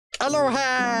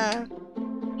Aloha!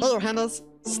 Hey Johannes,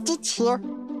 Stitch here.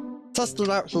 Testing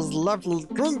out his lovely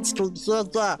green screen here,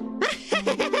 yeah.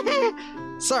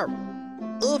 So,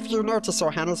 if you notice,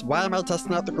 Johannes, why am I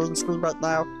testing out the green screen right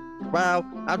now? Well,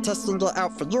 I'm testing it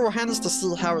out for you, Johannes, to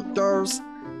see how it goes.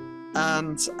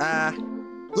 And,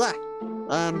 yeah.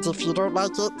 And if you don't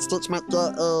like it, Stitch might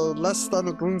get a less than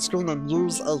a green screen and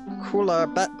use a cooler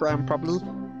background, probably.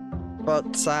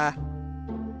 But, yeah.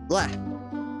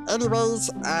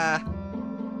 Anyways,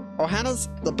 Johannes,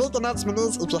 the big announcement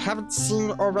is, if you haven't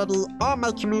seen already on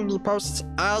my community posts,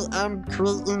 I am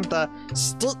creating the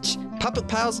Stitch Puppet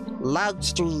Pals live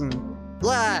stream.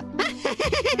 Yeah!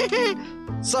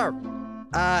 So,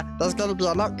 there's gonna be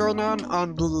a lot going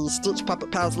on the Stitch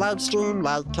Puppet Pals live stream,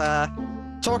 like,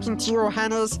 talking to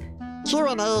Johannes,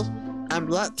 Q&A, and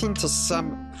reacting to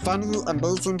some funny,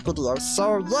 amazing videos.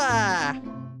 So, yeah!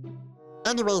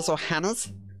 Anyways,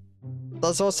 Johannes,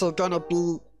 there's also gonna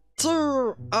be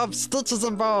 2 of Stitches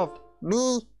involved.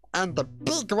 Me and the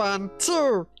big one,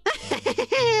 too.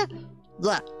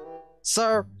 Yeah.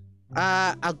 So,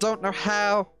 I don't know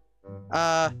how,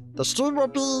 the stream will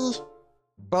be,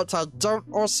 but I don't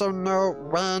also know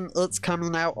when it's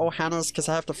coming out, Johannes, because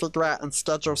I have to figure out and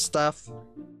schedule stuff.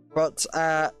 But,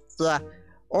 yeah.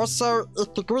 Also,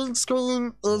 if the green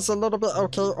screen is a little bit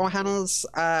okay, Johannes,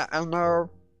 I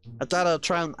know I gotta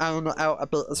try and iron it out a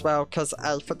bit as well, because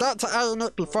I forgot to iron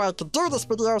it before I could do this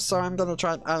video, so I'm gonna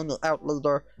try and iron it out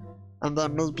later. And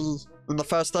then maybe in the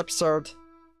first episode,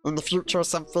 in the future or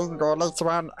something, or later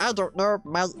on, I don't know,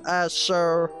 might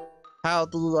show how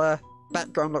the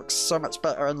background looks so much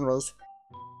better anyways.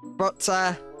 But,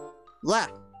 yeah.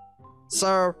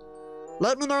 So,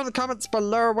 let me know in the comments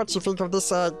below what you think of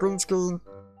this green screen.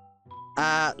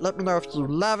 Let me know if you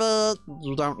love it,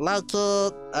 you don't like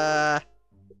it,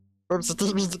 oops, I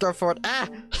didn't mean to go for it. Ah!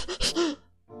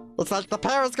 It's like the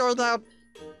power's going down.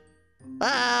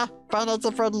 Ah! Finance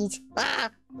and Freddy's. Ah!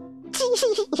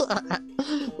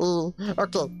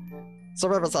 Okay. So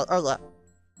where was I? Oh yeah.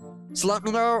 So let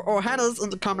me know, Johannes, in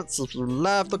the comments if you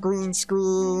love the green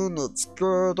screen, it's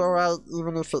good, alright,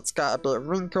 even if it's got a bit of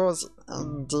wrinkles.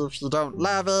 And if you don't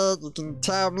love it, you can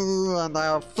tell me and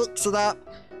I'll fix it up.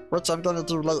 Which I'm gonna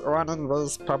do later on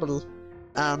anyways, probably.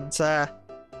 And,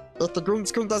 if the green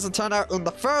screen doesn't turn out in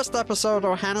the first episode,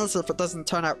 Johannes, if it doesn't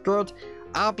turn out good,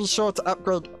 I'll be sure to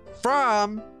upgrade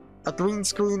from a green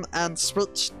screen and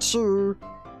switch to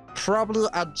probably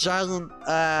a giant,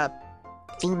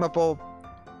 themable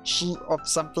sheet of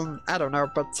something. I don't know,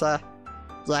 but, yeah.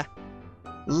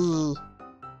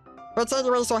 But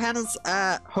anyways, Johannes,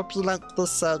 hope you like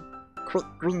this, quick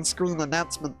green screen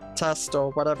announcement test or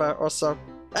whatever. Also,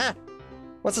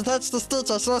 what's attached to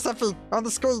Stitch? I saw something on the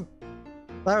screen.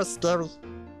 That was scary.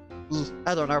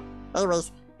 I don't know.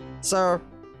 Anyways, so,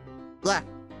 yeah.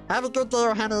 Have a good day,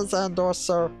 Johannes, and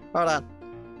also, hold on.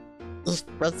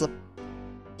 Where's the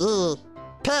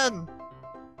pen?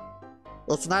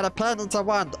 It's not a pen, it's a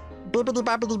wand. Bibbidi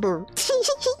bobbidi boo.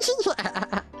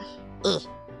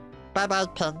 Bye bye,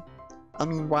 pen. I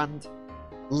mean, wand.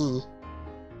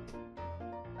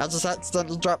 I just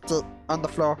accidentally dropped it on the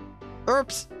floor.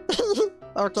 Oops.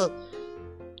 Okay.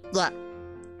 Yeah.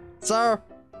 So,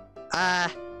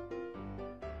 I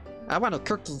want a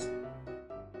cookie.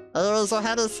 Anyways,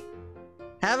 Johannes,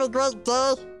 have a great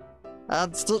day.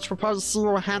 And Stitch will probably see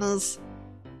Johannes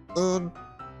in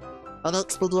the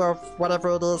next video of whatever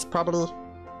it is, probably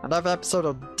another episode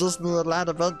of Disneyland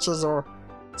Adventures or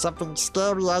something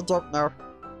scary, I don't know.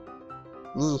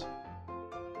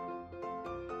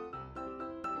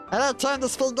 And I turn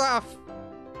this thing off.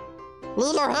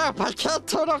 Lilo, help! I can't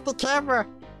turn off the camera.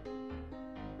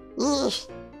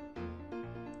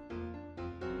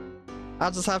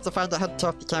 I'll just have to find out how to turn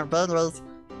off the camera. But anyways,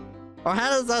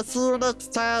 Johannes, I'll see you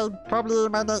next time. Probably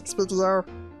in my next video.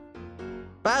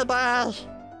 Bye bye.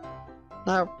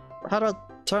 Now, how do I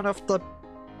turn off the...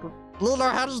 Lilo,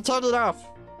 how do you turn it off?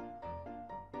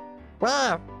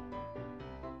 Where?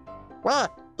 Where?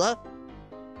 That?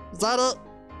 Is that it?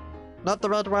 Not the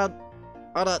red one.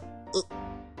 Hold on.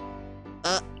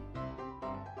 I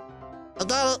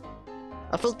got it.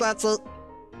 I think that's it.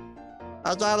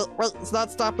 I got it. Wait, it's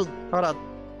not stopping. Hold on.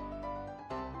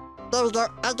 There we go.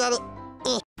 I got it.